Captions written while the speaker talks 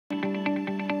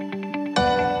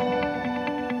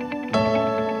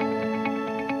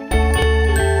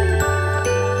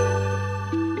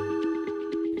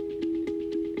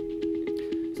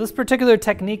So this particular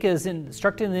technique is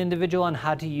instructing the individual on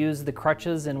how to use the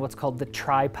crutches in what's called the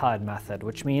tripod method,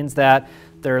 which means that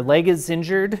their leg is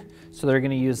injured, so they're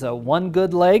going to use one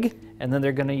good leg, and then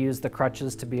they're going to use the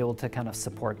crutches to be able to kind of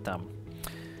support them.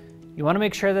 You want to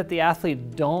make sure that the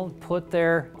athlete don't put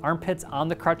their armpits on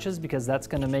the crutches, because that's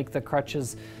going to make the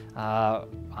crutches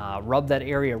rub that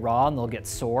area raw and they'll get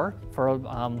sore for a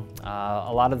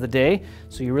lot of the day.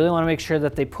 So you really want to make sure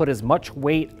that they put as much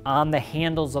weight on the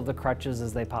handles of the crutches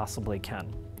as they possibly can.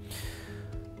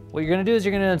 What you're going to do is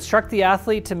you're going to instruct the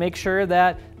athlete to make sure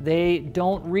that they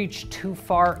don't reach too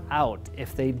far out.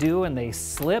 If they do and they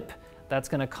slip, that's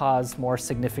going to cause more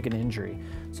significant injury.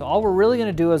 So all we're really going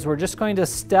to do is we're just going to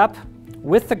step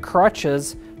with the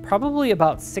crutches probably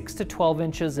about 6 to 12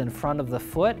 inches in front of the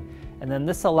foot, and then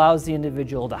this allows the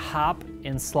individual to hop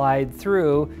and slide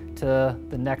through to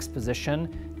the next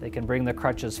position. They can bring the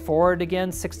crutches forward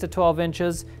again 6 to 12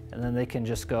 inches, and then they can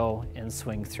just go and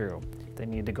swing through. If they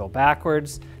need to go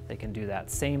backwards, they can do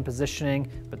that same positioning,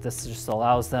 but this just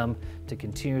allows them to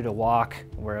continue to walk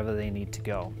wherever they need to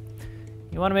go.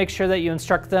 You want to make sure that you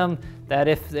instruct them that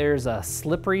if there's a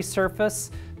slippery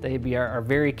surface, they are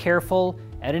very careful.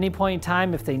 At any point in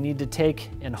time, if they need to take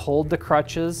and hold the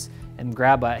crutches and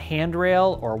grab a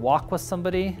handrail or walk with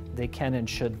somebody, they can and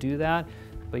should do that.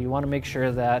 But you want to make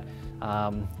sure that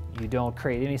you don't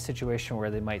create any situation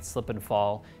where they might slip and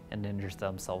fall and injure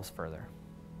themselves further.